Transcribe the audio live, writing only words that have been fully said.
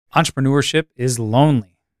Entrepreneurship is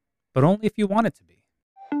lonely, but only if you want it to be.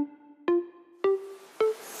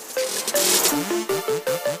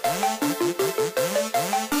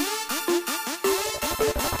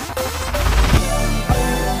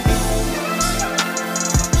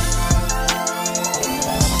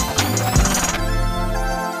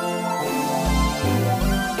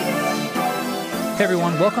 Hey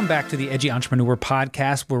everyone, welcome back to the Edgy Entrepreneur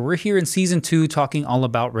Podcast, where we're here in season 2 talking all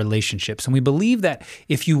about relationships. And we believe that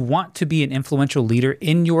if you want to be an influential leader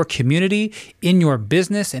in your community, in your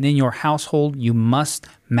business, and in your household, you must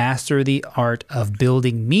master the art of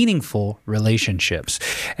building meaningful relationships.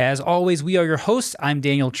 As always, we are your hosts. I'm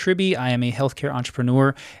Daniel Tribby. I am a healthcare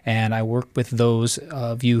entrepreneur, and I work with those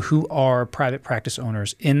of you who are private practice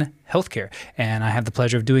owners in healthcare. And I have the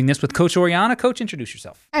pleasure of doing this with Coach Oriana. Coach, introduce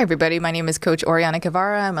yourself. Hi, everybody. My name is Coach Oriana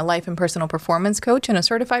Guevara. I'm a life and personal performance coach and a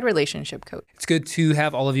certified relationship coach. It's good to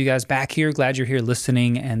have all of you guys back here. Glad you're here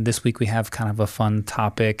listening. And this week we have kind of a fun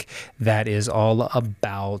topic that is all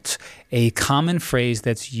about a common phrase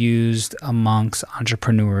that's used amongst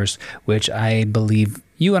entrepreneurs, which I believe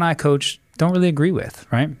you and I, Coach, don't really agree with,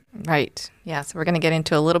 right? Right. Yeah. So we're going to get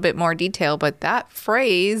into a little bit more detail, but that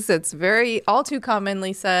phrase that's very all too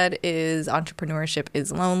commonly said is entrepreneurship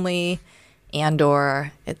is lonely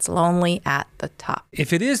and/or it's lonely at the top.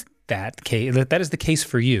 If it is that case, that is the case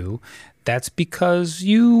for you, that's because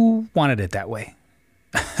you wanted it that way.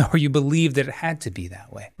 Or you believe that it had to be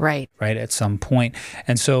that way. Right. Right, at some point.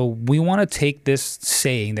 And so we want to take this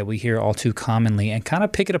saying that we hear all too commonly and kind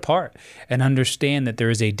of pick it apart and understand that there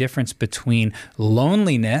is a difference between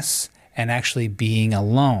loneliness and actually being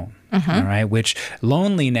alone. Mm-hmm. All right, which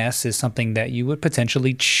loneliness is something that you would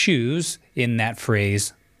potentially choose in that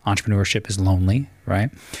phrase, entrepreneurship is lonely,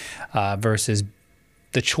 right? Versus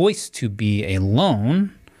the choice to be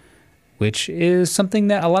alone, which is something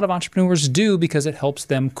that a lot of entrepreneurs do because it helps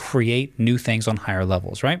them create new things on higher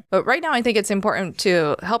levels, right? But right now, I think it's important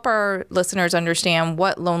to help our listeners understand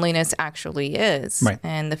what loneliness actually is. Right.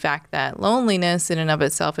 And the fact that loneliness in and of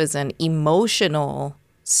itself is an emotional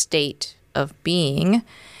state of being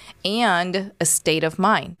and a state of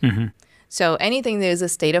mind. Mm-hmm. So anything that is a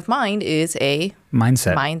state of mind is a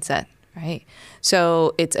mindset, right?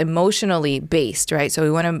 So it's emotionally based, right? So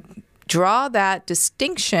we want to draw that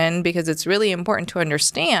distinction because it's really important to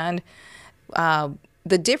understand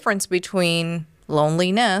the difference between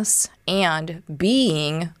loneliness and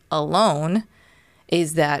being alone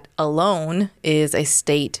is that alone is a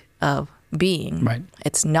state of being. Right.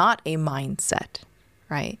 It's not a mindset,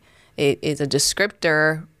 right? It is a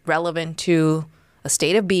descriptor relevant to a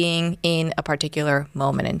state of being in a particular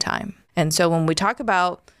moment in time. And so when we talk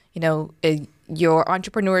about, your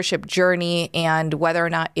entrepreneurship journey and whether or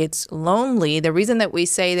not it's lonely, the reason that we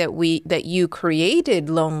say that you created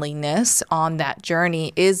loneliness on that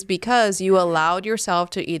journey is because you allowed yourself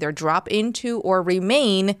to either drop into or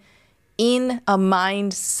remain in a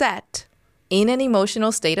mindset in an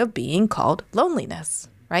emotional state of being called loneliness,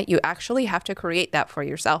 right? You actually have to create that for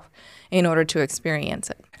yourself in order to experience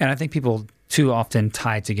it. And I think people too often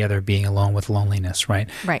tie together being alone with loneliness, right?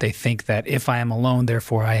 Right. They think that if I am alone,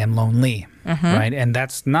 therefore I am lonely, mm-hmm. right? And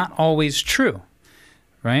that's not always true,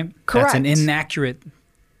 right? Correct. That's an inaccurate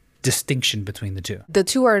distinction between the two. The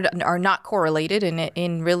two are not correlated in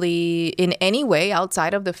any way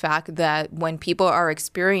outside of the fact that when people are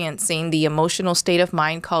experiencing the emotional state of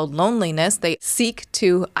mind called loneliness, they seek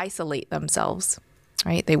to isolate themselves.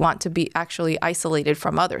 Right? They want to be actually isolated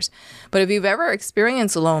from others. But if you've ever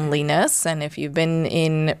experienced loneliness, and if you've been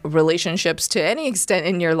in relationships to any extent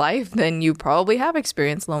in your life, then you probably have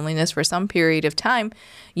experienced loneliness for some period of time.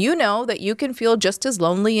 You know that you can feel just as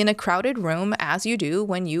lonely in a crowded room as you do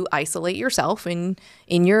when you isolate yourself in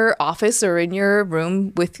your office or in your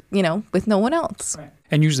room with no one else. Right.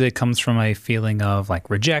 And usually it comes from a feeling of like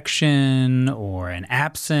rejection or an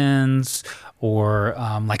absence or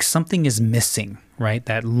like something is missing, right?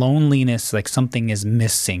 That loneliness, like something is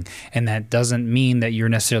missing. And that doesn't mean that you're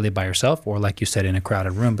necessarily by yourself or like you said in a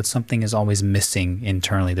crowded room, but something is always missing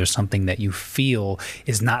internally. There's something that you feel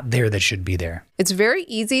is not there that should be there. It's very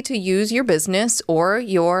easy to use your business or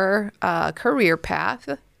your career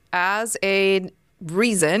path as a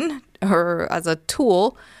reason or as a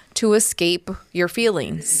tool to escape your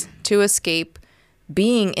feelings, to escape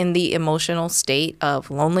being in the emotional state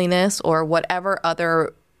of loneliness or whatever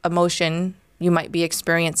other emotion you might be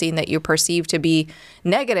experiencing that you perceive to be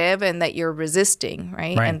negative and that you're resisting,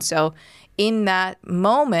 right? And so in that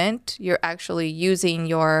moment, you're actually using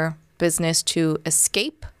your business to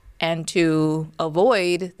escape and to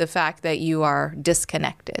avoid the fact that you are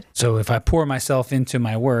disconnected. So if I pour myself into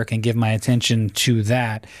my work and give my attention to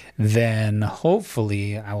that, then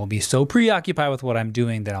hopefully I will be so preoccupied with what I'm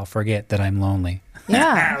doing that I'll forget that I'm lonely.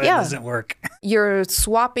 Yeah, That doesn't work. You're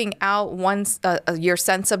swapping out your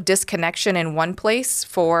sense of disconnection in one place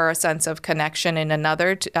for a sense of connection in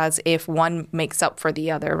another, as if one makes up for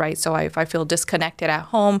the other, right? So if I feel disconnected at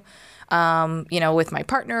home, with my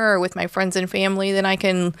partner or with my friends and family, then I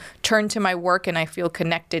can turn to my work and I feel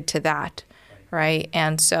connected to that, right?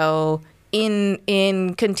 And so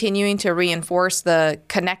in continuing to reinforce the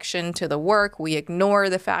connection to the work, we ignore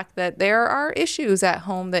the fact that there are issues at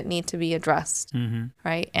home that need to be addressed,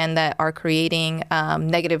 right? And that are creating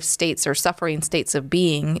negative states or suffering states of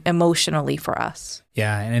being emotionally for us.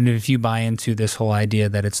 Yeah, and if you buy into this whole idea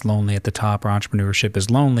that it's lonely at the top or entrepreneurship is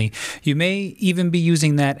lonely, you may even be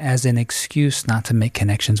using that as an excuse not to make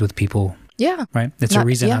connections with people. Yeah. Right? It's a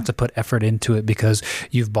reason not to put effort into it because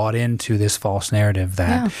you've bought into this false narrative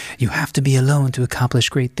that you have to be alone to accomplish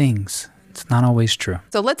great things. It's not always true.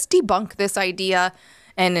 So let's debunk this idea.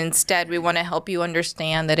 And instead, we want to help you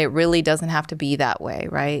understand that it really doesn't have to be that way,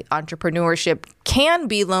 right? Entrepreneurship can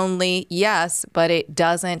be lonely, yes, but it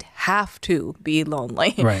doesn't have to be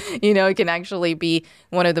lonely. Right. It can actually be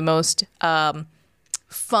one of the most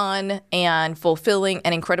fun and fulfilling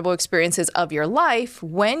and incredible experiences of your life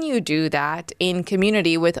when you do that in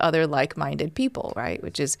community with other like-minded people, right?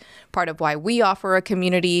 Which is part of why we offer a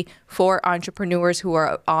community for entrepreneurs who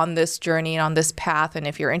are on this journey and on this path. And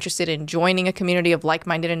if you're interested in joining a community of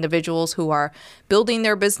like-minded individuals who are building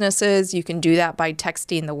their businesses, you can do that by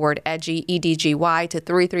texting the word EDGY, EDGY, to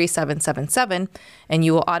 33777, and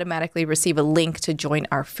you will automatically receive a link to join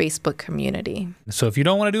our Facebook community. So if you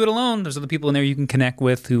don't want to do it alone, there's other people in there you can connect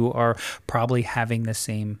with who are probably having the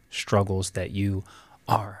same struggles that you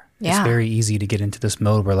are. Yeah. It's very easy to get into this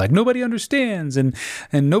mode where nobody understands and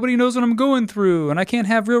nobody knows what I'm going through and I can't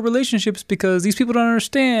have real relationships because these people don't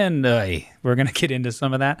understand. We're going to get into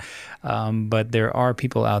some of that. But there are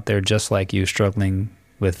people out there just like you struggling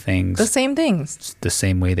with things. The same things. The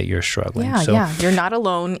same way that you're struggling. Yeah. You're not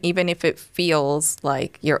alone, even if it feels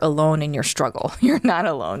like you're alone in your struggle. You're not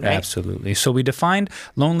alone, right? Absolutely. So we defined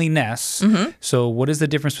loneliness. So what is the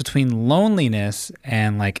difference between loneliness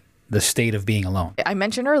and the state of being alone? I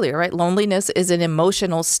mentioned earlier, right? Loneliness is an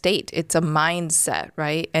emotional state. It's a mindset,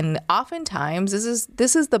 right? And oftentimes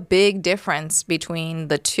this is the big difference between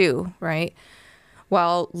the two, right?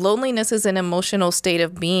 While loneliness is an emotional state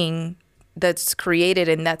of being that's created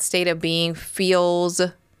in that state of being feels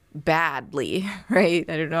badly, right?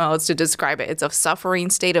 I don't know how else to describe it. It's a suffering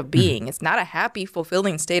state of being. It's not a happy,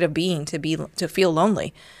 fulfilling state of being to feel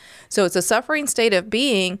lonely. So it's a suffering state of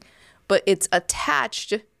being, but it's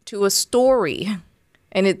attached to a story.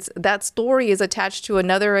 And that story is attached to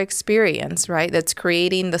another experience, right? That's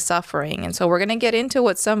creating the suffering. And so we're going to get into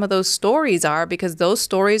what some of those stories are because those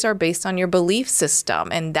stories are based on your belief system.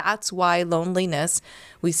 And that's why loneliness,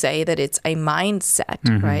 we say that it's a mindset,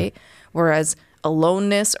 right? Whereas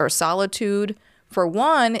aloneness or solitude, for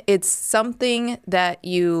one, it's something that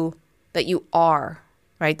you are,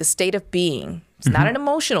 right? The state of being. It's not an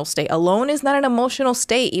emotional state. Alone is not an emotional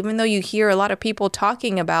state, even though you hear a lot of people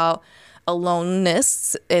talking about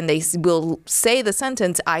aloneness and they will say the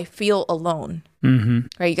sentence, I feel alone,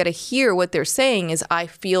 right? You got to hear what they're saying is, I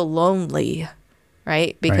feel lonely,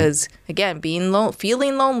 right? Because again,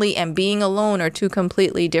 feeling lonely and being alone are two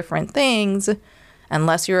completely different things,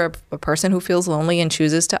 unless you're a person who feels lonely and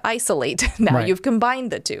chooses to isolate. Now you've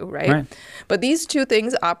combined the two, right? But these two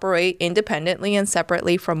things operate independently and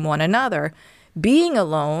separately from one another. Being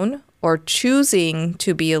alone or choosing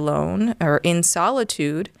to be alone or in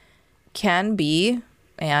solitude can be,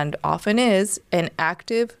 and often is, an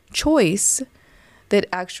active choice that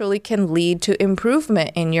actually can lead to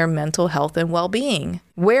improvement in your mental health and well-being.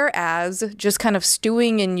 Whereas just kind of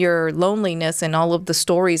stewing in your loneliness and all of the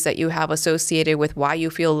stories that you have associated with why you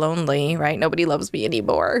feel lonely, right? Nobody loves me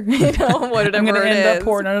anymore, whatever I'm going to end up is.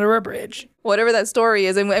 pouring under a bridge. Whatever that story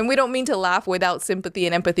is. And we don't mean to laugh without sympathy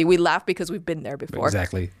and empathy. We laugh because we've been there before.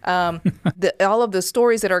 Exactly. All of the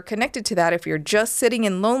stories that are connected to that, if you're just sitting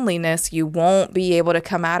in loneliness, you won't be able to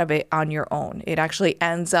come out of it on your own. It actually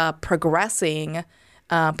ends up progressing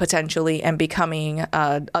potentially and becoming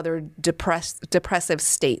other depressive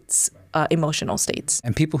states, emotional states.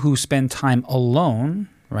 And people who spend time alone,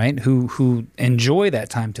 right, who enjoy that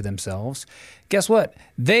time to themselves, guess what?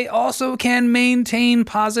 They also can maintain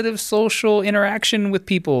positive social interaction with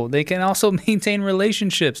people. They can also maintain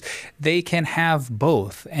relationships. They can have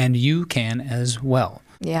both, and you can as well.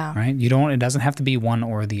 Yeah. Right? It doesn't have to be one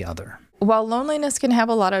or the other. while loneliness can have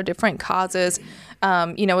a lot of different causes,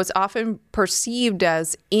 it's often perceived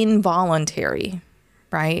as involuntary,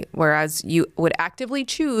 right? Whereas you would actively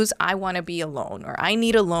choose, I want to be alone, or I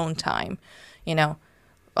need alone time.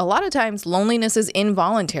 A lot of times loneliness is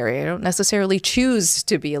involuntary. I don't necessarily choose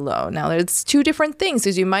to be alone. Now, there's two different things,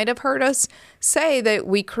 as you might have heard us say that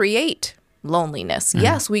we create loneliness. Mm-hmm.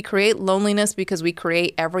 Yes, we create loneliness because we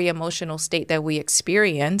create every emotional state that we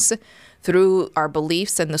experience through our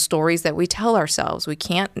beliefs and the stories that we tell ourselves. We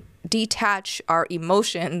can't detach our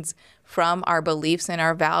emotions from our beliefs and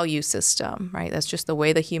our value system, right? That's just the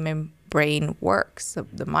way the human brain works,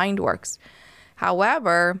 the mind works.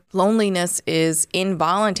 However, loneliness is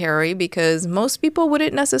involuntary because most people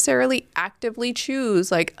wouldn't necessarily actively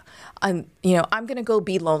choose, like, I'm going to go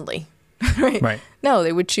be lonely, right? No,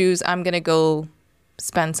 they would choose, I'm going to go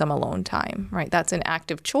spend some alone time, right? That's an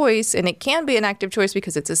active choice, and it can be an active choice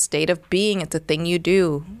because it's a state of being. It's a thing you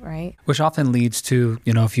do, right? Which often leads to,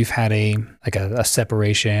 if you've had a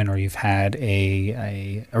separation, or you've had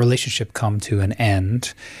a relationship come to an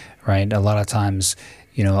end, right? A lot of times,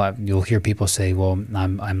 you'll hear people say, well,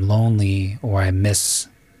 I'm lonely, or I miss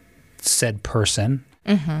said person.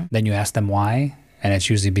 Mm-hmm. Then you ask them why, and it's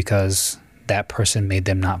usually because that person made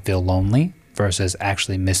them not feel lonely versus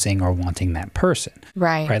actually missing or wanting that person.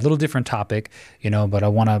 Right. A little different topic, but I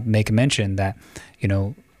want to make a mention that,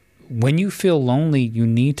 when you feel lonely, you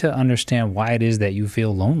need to understand why it is that you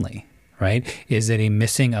feel lonely. Right? Is it a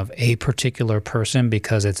missing of a particular person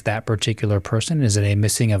because it's that particular person? Is it a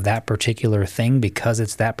missing of that particular thing because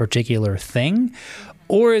it's that particular thing?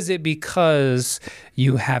 Or is it because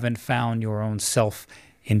you haven't found your own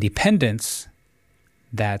self-independence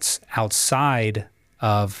that's outside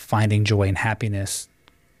of finding joy and happiness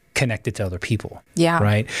connected to other people? Yeah.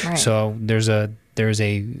 Right? So there's a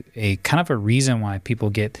kind of a reason why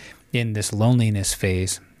people get in this loneliness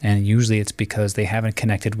phase. And usually it's because they haven't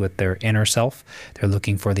connected with their inner self. They're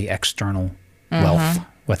looking for the external wealth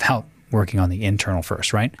without working on the internal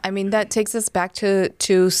first, right? I mean, that takes us back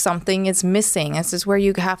to something is missing. This is where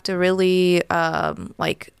you have to really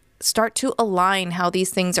start to align how these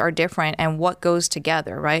things are different and what goes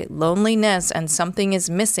together, right? Loneliness and something is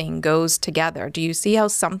missing goes together. Do you see how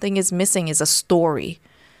something is missing is a story?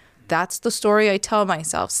 That's the story I tell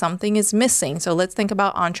myself. Something is missing. So let's think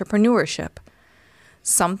about entrepreneurship.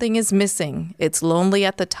 Something is missing. It's lonely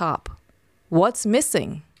at the top. What's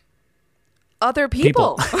missing? Other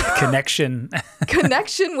people. Connection.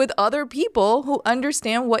 Connection with other people who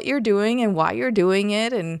understand what you're doing and why you're doing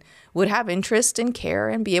it and would have interest and care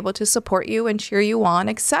and be able to support you and cheer you on,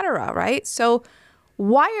 etc. Right? So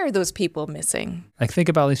why are those people missing? Like, think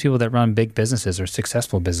about these people that run big businesses or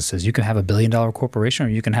successful businesses. You can have $1 billion corporation, or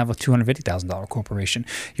you can have a $250,000 corporation.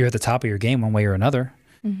 You're at the top of your game one way or another.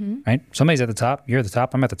 Mm-hmm. Right? Somebody's at the top. You're at the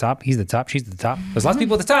top. I'm at the top. He's at the top. She's at the top. There's lots of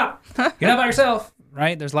people at the top. You're not by yourself,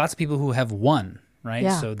 right? There's lots of people who have won, right?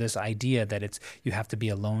 Yeah. So this idea that you have to be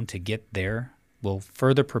alone to get there will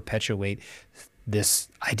further perpetuate this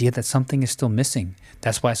idea that something is still missing.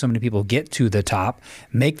 That's why so many people get to the top,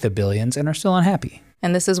 make the billions, and are still unhappy.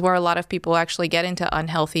 And this is where a lot of people actually get into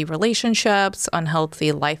unhealthy relationships,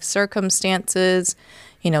 unhealthy life circumstances,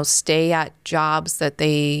 stay at jobs that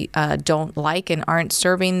they don't like and aren't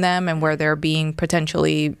serving them, and where they're being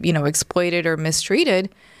potentially, exploited or mistreated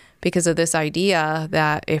because of this idea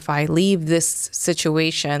that if I leave this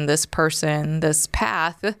situation, this person, this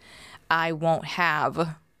path, I won't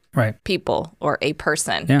have people or a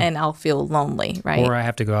person, and I'll feel lonely, right? Or I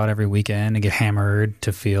have to go out every weekend and get hammered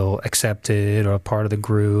to feel accepted or a part of the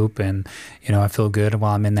group, and I feel good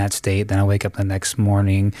while I'm in that state. Then I wake up the next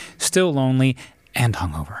morning still lonely and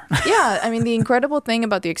hungover. Yeah, I mean, the incredible thing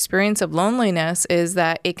about the experience of loneliness is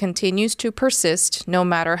that it continues to persist no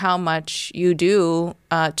matter how much you do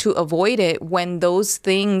to avoid it, when those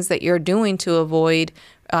things that you're doing to avoid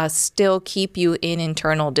still keep you in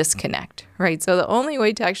internal disconnect, right? So the only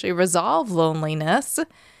way to actually resolve loneliness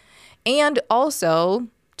and also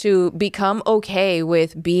to become okay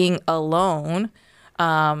with being alone,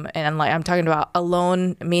 and I'm talking about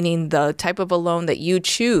alone, meaning the type of alone that you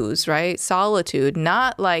choose, right? Solitude,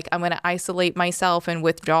 not like I'm going to isolate myself and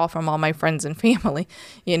withdraw from all my friends and family,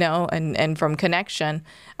 and from connection.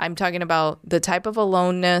 I'm talking about the type of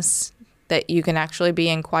aloneness that you can actually be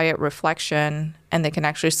in quiet reflection and that can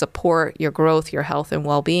actually support your growth, your health, and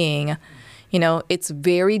well-being. It's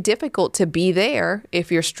very difficult to be there if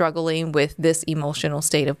you're struggling with this emotional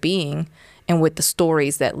state of being and with the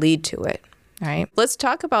stories that lead to it. Right. Let's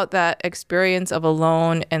talk about that experience of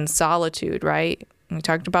alone and solitude, right? We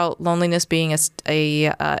talked about loneliness being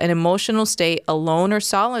an emotional state. Alone or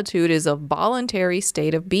solitude is a voluntary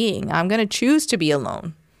state of being. I'm going to choose to be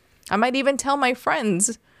alone. I might even tell my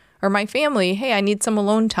friends or my family, hey, I need some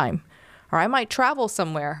alone time. Or I might travel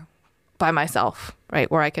somewhere by myself,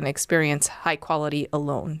 right, where I can experience high quality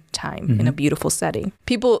alone time in a beautiful setting.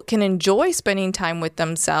 People can enjoy spending time with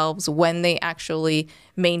themselves when they actually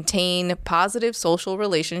maintain positive social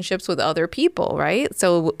relationships with other people, right?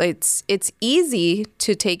 So it's easy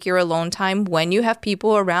to take your alone time when you have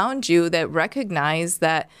people around you that recognize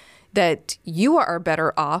that you are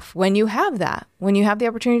better off when you have that, when you have the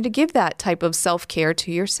opportunity to give that type of self-care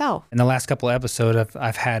to yourself. In the last couple of episodes,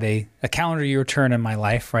 I've had a calendar year turn in my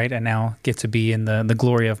life, right? I now get to be in the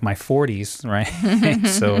glory of my 40s, right?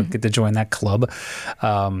 So I get to join that club.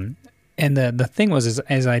 And the thing was,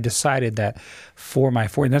 as I decided that for my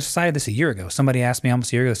 40th, and I decided this a year ago. Somebody asked me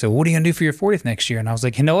almost a year ago, so what are you going to do for your 40th next year? And I was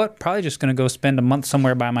like, you know what? Probably just going to go spend a month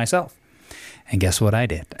somewhere by myself. And guess what I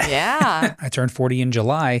did? Yeah. I turned 40 in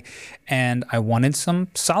July, and I wanted some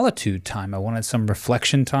solitude time. I wanted some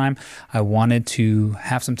reflection time. I wanted to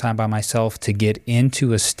have some time by myself to get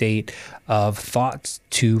into a state of thoughts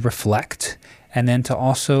to reflect, and then to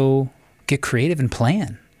also get creative and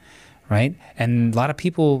plan, right? And a lot of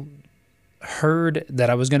people heard that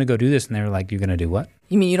I was going to go do this, and they were like, you're going to do what?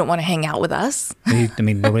 You mean you don't want to hang out with us? I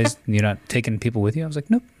mean, you're not taking people with you? I was like,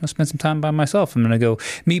 nope, I'll spend some time by myself. I'm going to go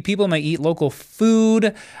meet people. I'm going to eat local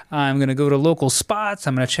food. I'm going to go to local spots.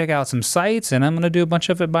 I'm going to check out some sites, and I'm going to do a bunch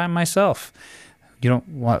of it by myself. You don't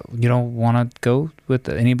want to go with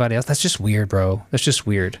anybody else? That's just weird, bro. That's just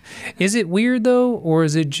weird. Is it weird, though, or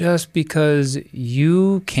is it just because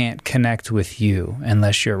you can't connect with you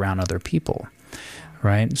unless you're around other people?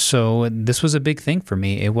 Right? So this was a big thing for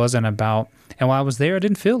me. It wasn't about, and while I was there, I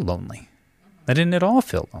didn't feel lonely. I didn't at all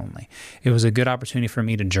feel lonely. It was a good opportunity for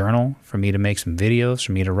me to journal, for me to make some videos,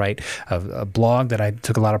 for me to write a blog that I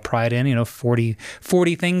took a lot of pride in, 40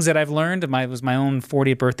 things that I've learned. It was my own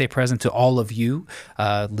 40th birthday present to all of you,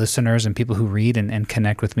 listeners and people who read and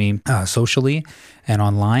connect with me socially and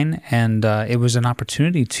online. And it was an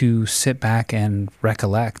opportunity to sit back and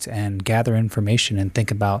recollect and gather information and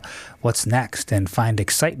think about what's next and find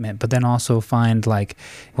excitement, but then also find, like,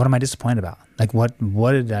 what am I disappointed about? Like, what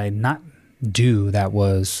did I not do that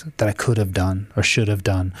I could have done or should have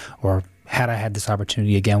done, or had I had this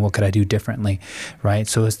opportunity again, what could I do differently, right?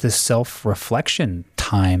 So it's this self-reflection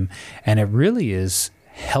time, and it really is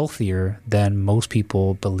healthier than most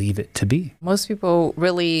people believe it to be. Most people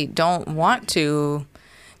really don't want to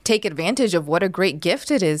take advantage of what a great gift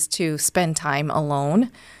it is to spend time alone,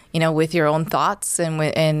 with your own thoughts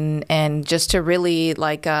and just to really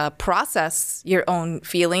process your own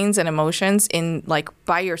feelings and emotions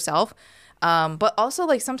by yourself. But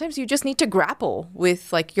also, sometimes you just need to grapple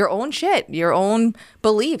with, your own shit, your own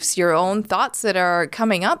beliefs, your own thoughts that are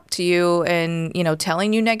coming up to you and,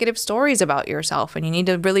 telling you negative stories about yourself. And you need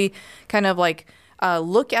to really kind of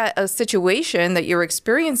look at a situation that you're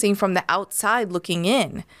experiencing from the outside looking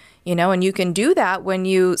in, and you can do that when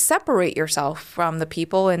you separate yourself from the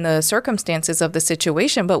people and the circumstances of the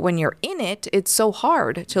situation. But when you're in it, it's so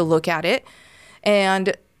hard to look at it,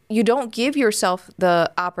 and you don't give yourself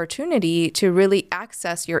the opportunity to really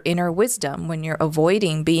access your inner wisdom when you're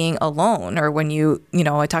avoiding being alone, or when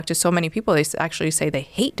I talk to so many people, they actually say they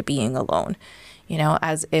hate being alone,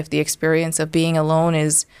 as if the experience of being alone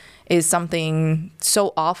is something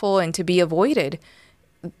so awful and to be avoided.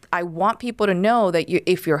 I want people to know that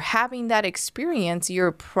if you're having that experience,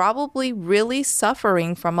 you're probably really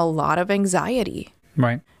suffering from a lot of anxiety.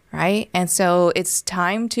 Right? And so it's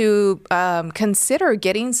time to consider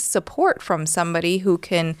getting support from somebody who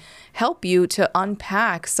can help you to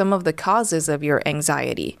unpack some of the causes of your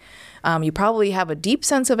anxiety. You probably have a deep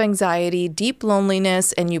sense of anxiety, deep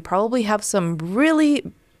loneliness, and you probably have some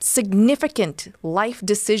really significant life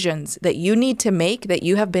decisions that you need to make that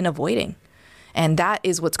you have been avoiding. And that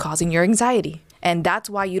is what's causing your anxiety. And that's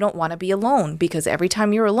why you don't want to be alone, because every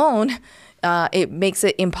time you're alone, it makes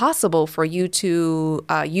it impossible for you to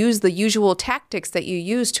use the usual tactics that you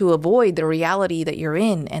use to avoid the reality that you're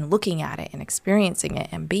in and looking at it and experiencing it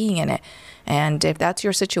and being in it. And if that's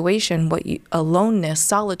your situation, aloneness,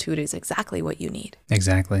 solitude is exactly what you need.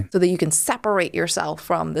 Exactly. So that you can separate yourself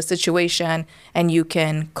from the situation and you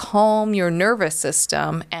can calm your nervous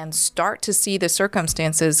system and start to see the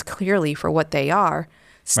circumstances clearly for what they are.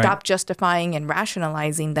 Stop justifying and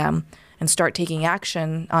rationalizing them, and start taking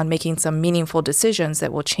action on making some meaningful decisions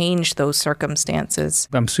that will change those circumstances.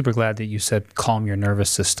 I'm super glad that you said calm your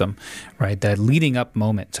nervous system, right? That leading up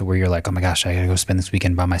moment to where you're like, oh my gosh, I gotta go spend this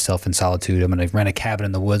weekend by myself in solitude. I'm gonna rent a cabin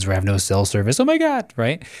in the woods where I have no cell service. Oh my God,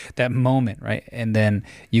 right? That moment, right? And then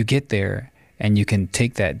you get there and you can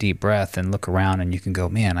take that deep breath and look around and you can go,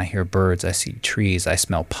 man, I hear birds, I see trees, I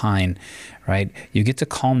smell pine, right? You get to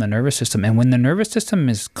calm the nervous system. And when the nervous system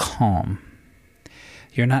is calm,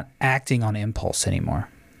 you're not acting on impulse anymore,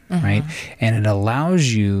 right? And it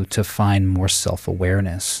allows you to find more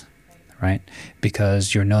self-awareness, right?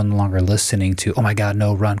 Because you're no longer listening to, oh my God,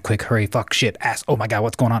 no, run, quick, hurry, fuck, shit, ass, oh my God,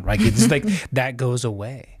 what's going on, right? It's like that goes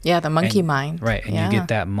away. Yeah, the monkey mind. Right, and you get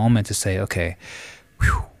that moment to say, okay,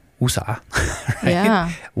 whew, woosah, right?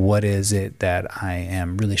 Yeah. What is it that I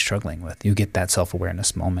am really struggling with? You get that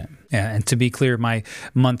self-awareness moment. Yeah, and to be clear, my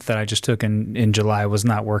month that I just took in July was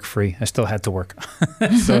not work-free. I still had to work.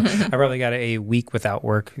 So I probably got a week without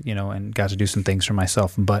work, and got to do some things for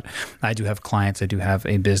myself. But I do have clients. I do have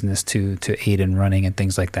a business to aid in running and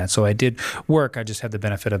things like that. So I did work. I just have the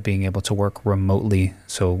benefit of being able to work remotely.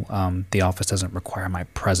 So the office doesn't require my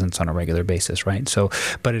presence on a regular basis, right? So,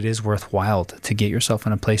 but it is worthwhile to get yourself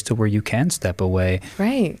in a place to where you can step away.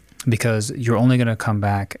 Right. Because you're only going to come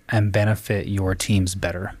back and benefit your teams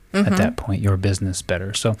better at that point, your business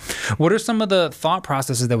better. So what are some of the thought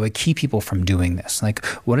processes that would keep people from doing this? Like,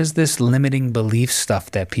 what is this limiting belief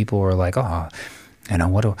stuff that people are like, oh,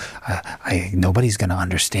 what do nobody's going to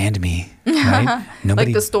understand me, right?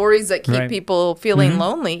 Like the stories that keep people feeling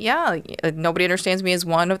lonely. Yeah, nobody understands me is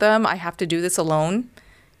one of them. I have to do this alone.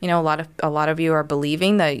 A lot of you are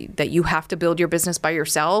believing that you have to build your business by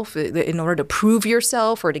yourself in order to prove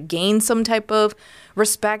yourself or to gain some type of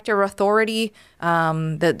respect or authority.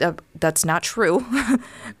 That's not true.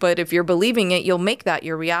 But if you're believing it, you'll make that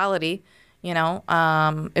your reality. If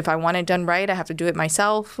I want it done right, I have to do it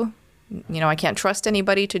myself. I can't trust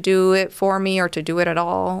anybody to do it for me or to do it at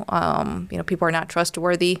all. People are not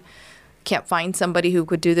trustworthy. Can't find somebody who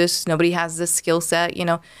could do this. Nobody has this skill set. You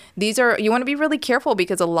want to be really careful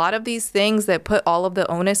because a lot of these things that put all of the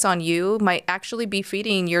onus on you might actually be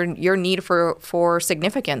feeding your need for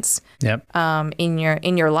significance. Yep. In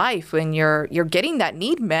your life, when you're getting that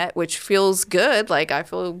need met, which feels good. Like I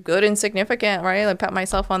feel good and significant, right? I pat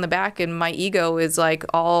myself on the back and my ego is like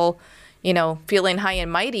all, feeling high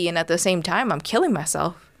and mighty. And at the same time, I'm killing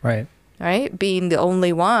myself. Right. Right? Being the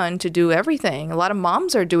only one to do everything. A lot of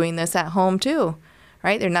moms are doing this at home too,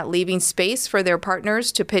 right? They're not leaving space for their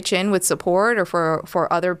partners to pitch in with support or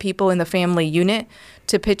for other people in the family unit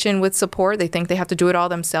to pitch in with support. They think they have to do it all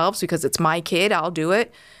themselves because it's my kid, I'll do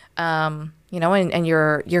it. And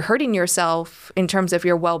you're hurting yourself in terms of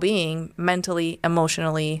your well-being mentally,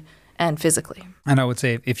 emotionally, and physically. And I would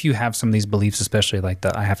say if you have some of these beliefs, especially like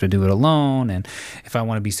I have to do it alone, and if I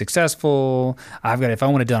want to be successful, if I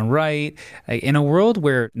want it done right, in a world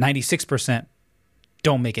where 96%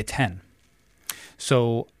 don't make it 10.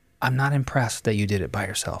 So I'm not impressed that you did it by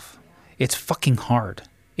yourself. It's fucking hard.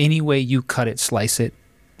 Any way you cut it, slice it,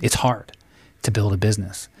 it's hard to build a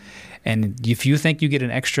business. And if you think you get an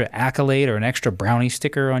extra accolade or an extra brownie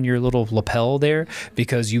sticker on your little lapel there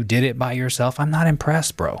because you did it by yourself, I'm not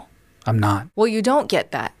impressed, bro. I'm not. Well, you don't get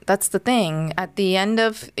that. That's the thing. At the end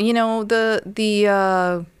of,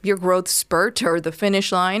 the your growth spurt or the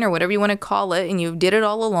finish line or whatever you want to call it, and you did it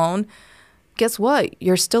all alone, guess what?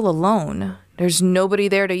 You're still alone. There's nobody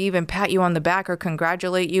there to even pat you on the back or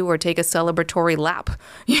congratulate you or take a celebratory lap.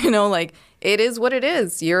 It is what it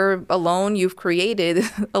is. You're alone. You've created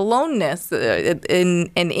aloneness. And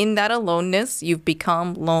in that aloneness, you've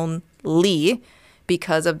become lonely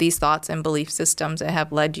because of these thoughts and belief systems that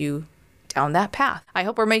have led you down that path. I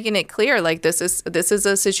hope we're making it clear. Like this is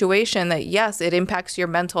a situation that, yes, it impacts your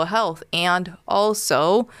mental health. And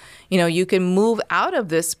also, you can move out of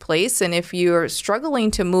this place. And if you're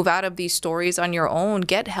struggling to move out of these stories on your own,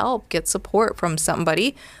 get help, get support from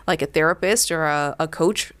somebody like a therapist or a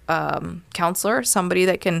coach, counselor, somebody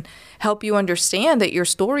that can help you understand that your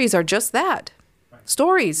stories are just that.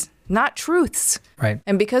 Stories, not truths. Right.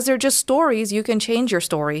 And because they're just stories, you can change your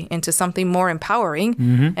story into something more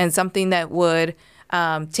empowering and something that would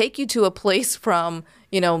take you to a place from,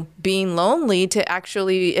 being lonely to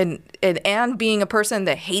actually and being a person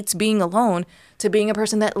that hates being alone to being a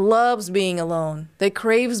person that loves being alone, that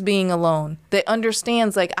craves being alone, that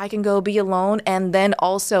understands like I can go be alone and then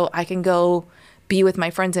also I can go be with my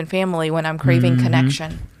friends and family when I'm craving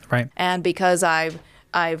connection. Right. And because I've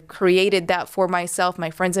created that for myself.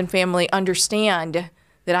 My friends and family understand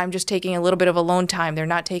that I'm just taking a little bit of alone time. They're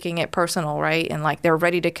not taking it personal, right? And they're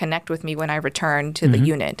ready to connect with me when I return to the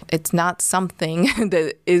unit. It's not something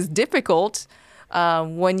that is difficult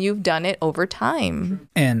when you've done it over time.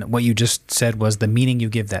 And what you just said was the meaning you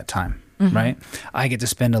give that time. Right? I get to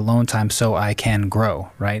spend alone time so I can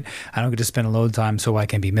grow, right? I don't get to spend alone time so I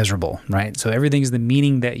can be miserable, right? So everything's the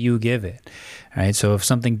meaning that you give it, right? So if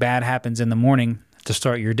something bad happens in the morning to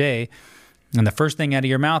start your day, And the first thing out of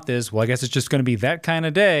your mouth is, well, I guess it's just going to be that kind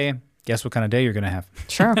of day. Guess what kind of day you're going to have?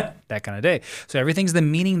 Sure. That kind of day. So everything's the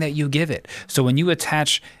meaning that you give it. So when you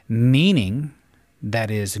attach meaning that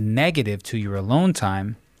is negative to your alone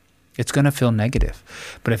time, it's going to feel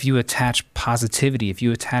negative. But if you attach positivity, if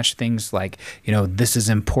you attach things like, this is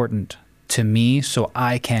important to me so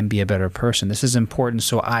I can be a better person. This is important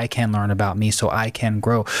so I can learn about me, so I can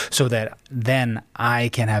grow, so that then I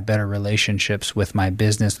can have better relationships with my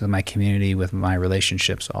business, with my community, with my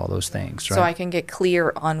relationships, all those things. Right? So I can get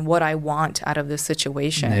clear on what I want out of this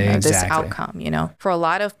situation, exactly. or this outcome, For a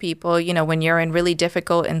lot of people, when you're in really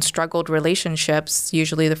difficult and struggled relationships,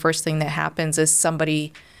 usually the first thing that happens is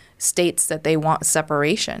somebody states that they want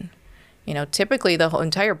separation. Typically the whole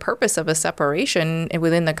entire purpose of a separation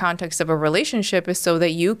within the context of a relationship is so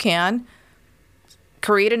that you can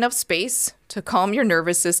create enough space to calm your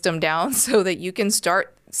nervous system down so that you can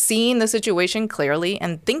start seeing the situation clearly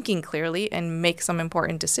and thinking clearly and make some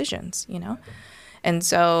important decisions, And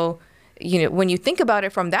so, when you think about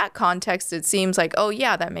it from that context, it seems like, oh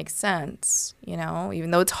yeah, that makes sense.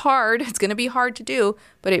 Even though it's hard, it's going to be hard to do,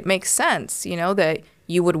 but it makes sense, that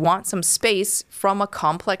you would want some space from a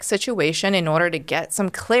complex situation in order to get some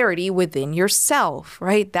clarity within yourself,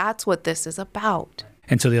 right? That's what this is about.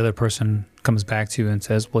 Until the other person comes back to you and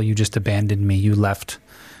says, well, you just abandoned me, you left.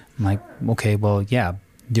 I'm like, okay, well, yeah.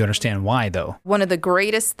 Do you understand why, though? One of the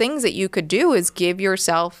greatest things that you could do is give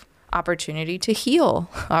yourself opportunity to heal,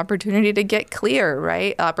 opportunity to get clear,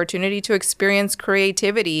 right? Opportunity to experience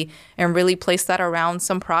creativity and really place that around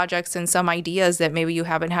some projects and some ideas that maybe you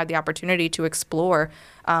haven't had the opportunity to explore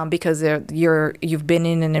because you've been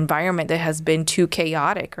in an environment that has been too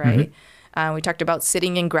chaotic, right? Mm-hmm. We talked about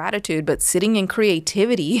sitting in gratitude, but sitting in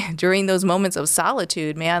creativity during those moments of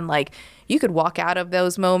solitude, man, like you could walk out of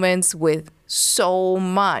those moments with so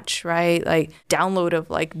much, right? Like download of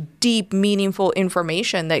like deep, meaningful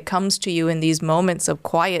information that comes to you in these moments of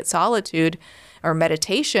quiet solitude or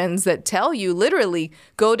meditations that tell you literally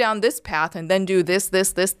go down this path and then do this,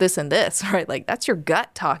 and this, right? Like that's your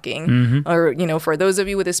gut talking. Mm-hmm. Or, for those of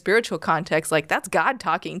you with a spiritual context, like that's God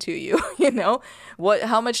talking to you,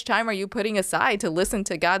 how much time are you putting aside to listen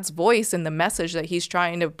to God's voice and the message that he's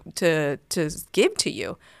trying to give to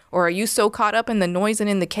you? Or are you so caught up in the noise and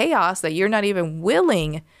in the chaos that you're not even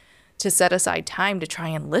willing to set aside time to try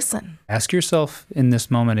and listen? Ask yourself in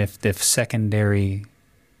this moment if secondary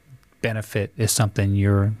benefit is something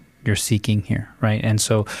you're seeking here, right? And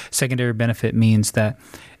so secondary benefit means that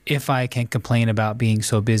if I can complain about being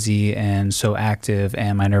so busy and so active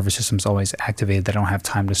and my nervous system's always activated that I don't have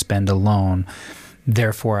time to spend alone,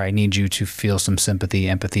 therefore I need you to feel some sympathy,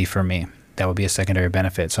 empathy for me. That would be a secondary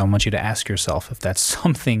benefit. So I want you to ask yourself if that's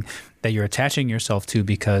something that you're attaching yourself to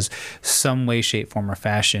because some way, shape, form, or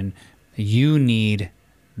fashion, you need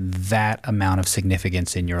that amount of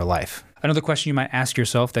significance in your life. Another question you might ask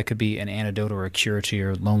yourself that could be an antidote or a cure to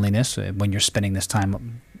your loneliness when you're spending this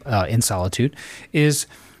time in solitude is,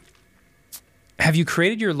 have you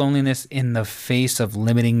created your loneliness in the face of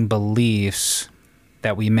limiting beliefs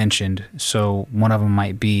that we mentioned? So one of them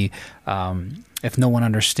might be, if no one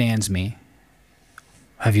understands me,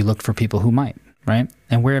 have you looked for people who might, right?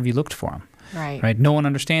 And where have you looked for them? Right? No one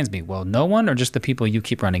understands me. Well, no one or just the people you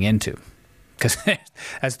keep running into? Because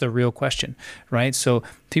that's the real question, right? So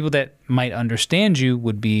people that might understand you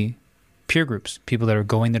would be peer groups, people that are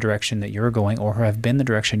going the direction that you're going or who have been the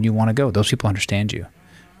direction you want to go. Those people understand you,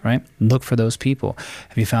 right? Look for those people.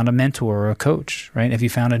 Have you found a mentor or a coach, right? Have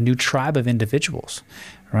you found a new tribe of individuals,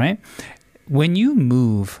 right? When you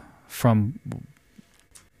move from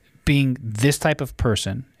being this type of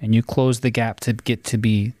person and you close the gap to get to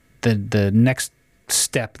be the next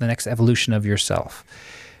step, the next evolution of yourself,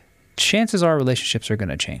 chances are relationships are going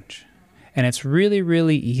to change. And it's really,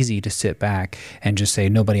 really easy to sit back and just say,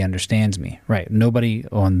 nobody understands me, right? Nobody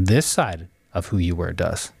on this side of who you were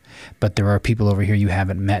does. But there are people over here you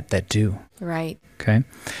haven't met that do. Right. Okay.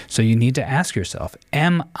 So you need to ask yourself,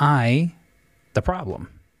 am I the problem?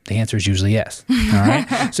 The answer is usually yes. All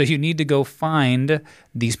right. So you need to go find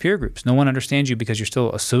these peer groups. No one understands you because you're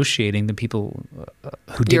still associating the people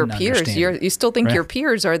who didn't understand. Your peers. You still think your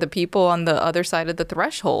peers are the people on the other side of the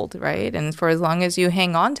threshold, right? And for as long as you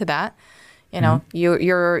hang on to that,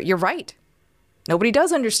 you're right. Nobody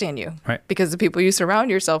does understand you, right? Because the people you surround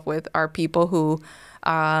yourself with are people who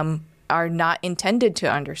are not intended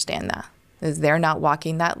to understand that. Is they're not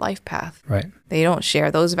walking that life path. Right. They don't share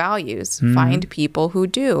those values. Mm-hmm. Find people who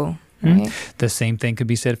do. Right? The same thing could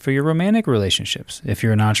be said for your romantic relationships. If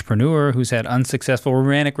you're an entrepreneur who's had unsuccessful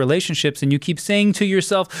romantic relationships and you keep saying to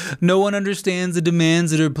yourself, no one understands the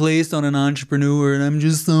demands that are placed on an entrepreneur and I'm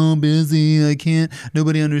just so busy, I can't,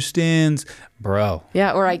 nobody understands. Bro.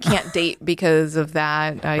 Yeah, or I can't date because of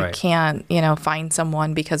that. I can't, find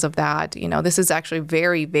someone because of that. This is actually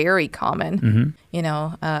very, very common,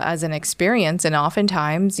 as an experience. And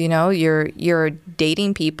oftentimes, you're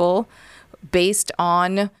dating people based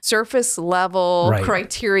on surface level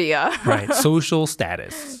criteria. Right. Social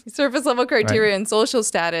status. Surface level criteria and social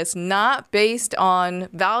status, not based on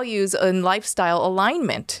values and lifestyle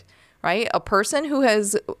alignment. Right? A person who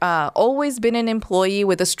has always been an employee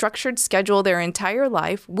with a structured schedule their entire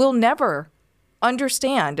life will never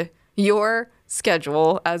understand your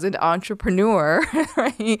schedule as an entrepreneur,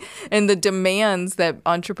 right? And the demands that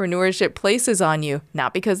entrepreneurship places on you,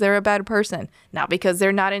 not because they're a bad person, not because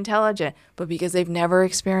they're not intelligent, but because they've never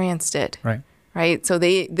experienced it. Right? So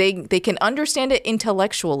they can understand it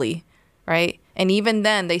intellectually, right? And even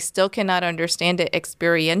then, they still cannot understand it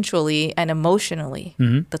experientially and emotionally.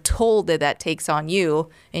 The toll that takes on you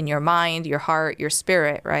in your mind, your heart, your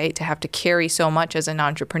spirit, right? To have to carry so much as an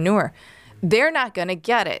entrepreneur. They're not going to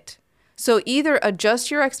get it. So either adjust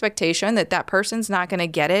your expectation that person's not going to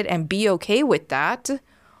get it and be okay with that,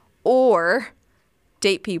 or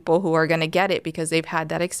date people who are going to get it because they've had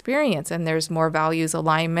that experience and there's more values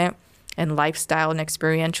alignment and lifestyle and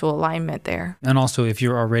experiential alignment there. And also, if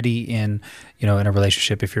you're already in a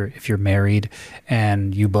relationship, if you're married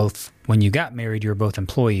and you both, when you got married, you were both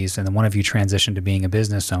employees, and then one of you transitioned to being a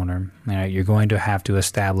business owner, you're going to have to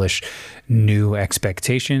establish new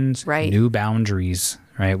expectations, new boundaries,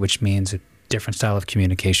 right? Which means a different style of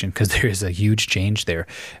communication, because there is a huge change there,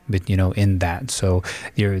 but in that. So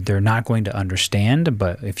they're not going to understand,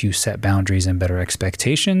 but if you set boundaries and better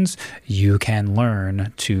expectations, you can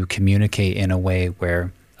learn to communicate in a way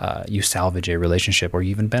where you salvage a relationship or you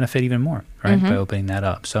even benefit even more, right? By opening that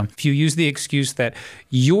up. So if you use the excuse that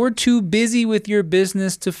you're too busy with your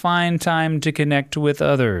business to find time to connect with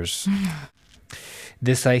others,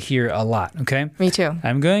 this I hear a lot, okay? Me too.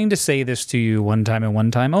 I'm going to say this to you one time and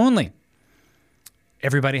one time only.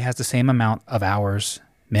 Everybody has the same amount of hours,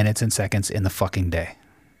 minutes, and seconds in the fucking day.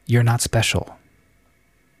 You're not special.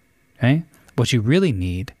 Okay? What you really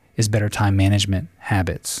need is better time management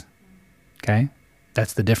habits. Okay?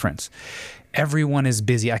 That's the difference. Everyone is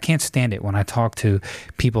busy. I can't stand it when I talk to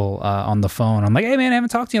people on the phone. I'm like, hey, man, I haven't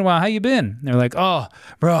talked to you in a while. How you been? They're like, oh,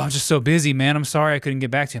 bro, I'm just so busy, man. I'm sorry I couldn't get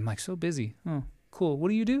back to you. I'm like, so busy. Oh, cool. What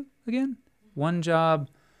do you do again? One job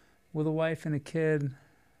with a wife and a kid.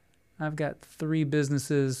 I've got 3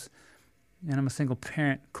 businesses and I'm a single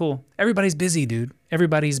parent. Cool. Everybody's busy, dude.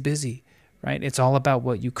 Everybody's busy, right? It's all about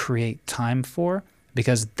what you create time for,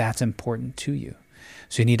 because that's important to you.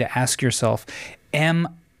 So you need to ask yourself, am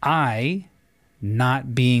I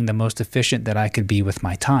not being the most efficient that I could be with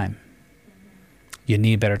my time? You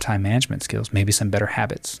need better time management skills, maybe some better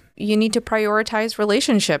habits. You need to prioritize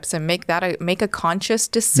relationships and make a conscious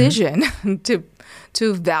decision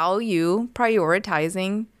to value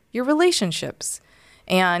prioritizing your relationships.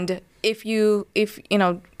 And if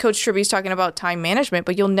Coach Tribby's talking about time management,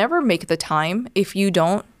 but you'll never make the time if you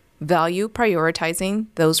don't value prioritizing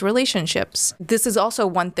those relationships. This is also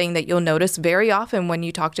one thing that you'll notice very often when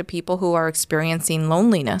you talk to people who are experiencing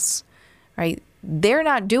loneliness, right? They're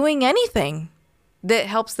not doing anything that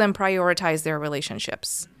helps them prioritize their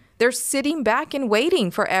relationships. They're sitting back and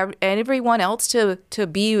waiting for everyone else to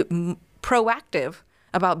be proactive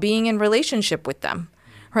about being in relationship with them.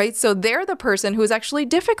 Right? So they're the person who is actually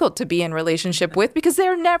difficult to be in relationship with because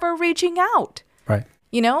they're never reaching out. Right.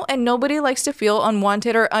 And nobody likes to feel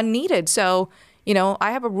unwanted or unneeded. So,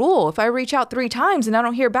 I have a rule. If I reach out 3 times and I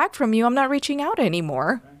don't hear back from you, I'm not reaching out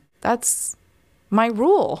anymore. That's my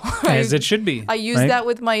rule. As it should be. I use that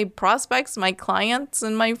with my prospects, my clients,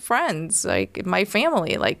 and my friends, like my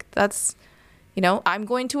family. Like that's, I'm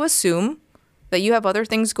going to assume that you have other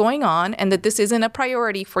things going on and that this isn't a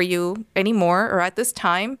priority for you anymore or at this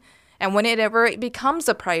time. And whenever it becomes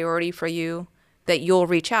a priority for you, that you'll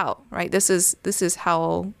reach out, right? This is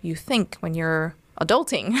how you think when you're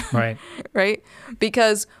adulting, right? Right?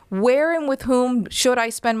 Because where and with whom should I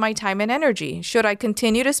spend my time and energy? Should I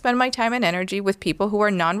continue to spend my time and energy with people who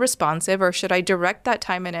are non-responsive, or should I direct that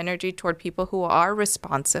time and energy toward people who are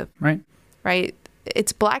responsive? Right. Right?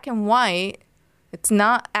 It's black and white. It's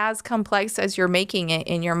not as complex as you're making it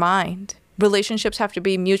in your mind. relationships have to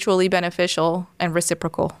be mutually beneficial and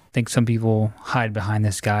reciprocal. I think some people hide behind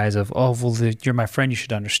this guise of, oh, well, you're my friend, you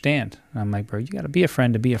should understand. And I'm like, bro, you got to be a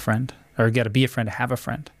friend to be a friend, or you got to be a friend to have a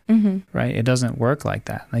friend, right? It doesn't work like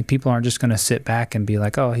that. Like, people aren't just going to sit back and be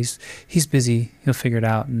like, oh, he's busy, he'll figure it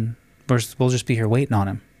out, and we'll just be here waiting on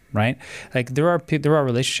him, right? Like, there are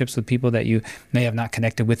relationships with people that you may have not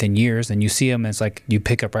connected with in years, and you see them, and it's like you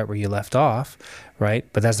pick up right where you left off, right?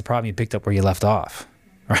 But that's the problem, you picked up where you left off.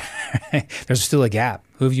 Right? There's still a gap.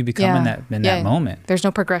 Who have you become in that moment? There's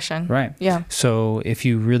no progression. Right. Yeah. So if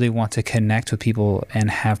you really want to connect with people and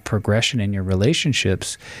have progression in your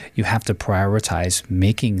relationships, you have to prioritize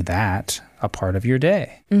making that a part of your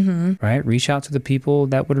day. Right? Reach out to the people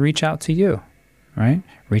that would reach out to you. Right?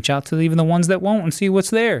 Reach out to even the ones that won't and see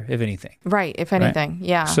what's there, if anything. Right. If anything. Right?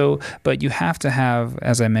 Yeah. So, but you have to have,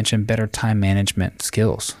 as I mentioned, better time management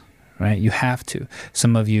skills. Right? You have to.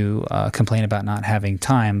 Some of you complain about not having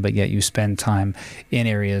time, but yet you spend time in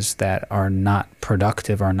areas that are not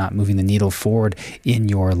productive, are not moving the needle forward in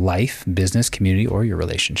your life, business, community, or your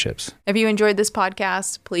relationships. If you enjoyed this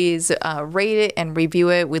podcast, please rate it and review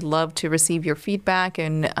it. We'd love to receive your feedback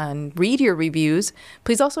and read your reviews.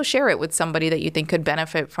 Please also share it with somebody that you think could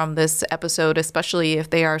benefit from this episode, especially if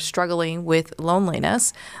they are struggling with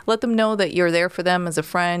loneliness. Let them know that you're there for them as a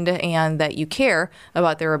friend and that you care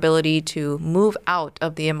about their ability to move out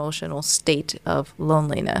of the emotional state of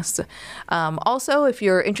loneliness. Also, if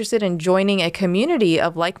you're interested in joining a community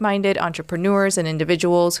of like-minded entrepreneurs and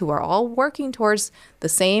individuals who are all working towards the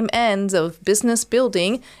same ends of business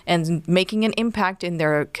building and making an impact in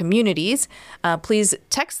their communities, please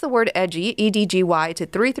text the word EDGY, EDGY, to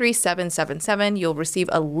 33777. You'll receive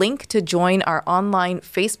a link to join our online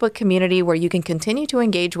Facebook community where you can continue to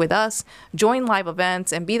engage with us, join live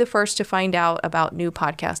events, and be the first to find out about new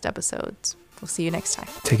podcast episodes. We'll see you next time.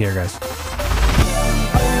 Take care, guys.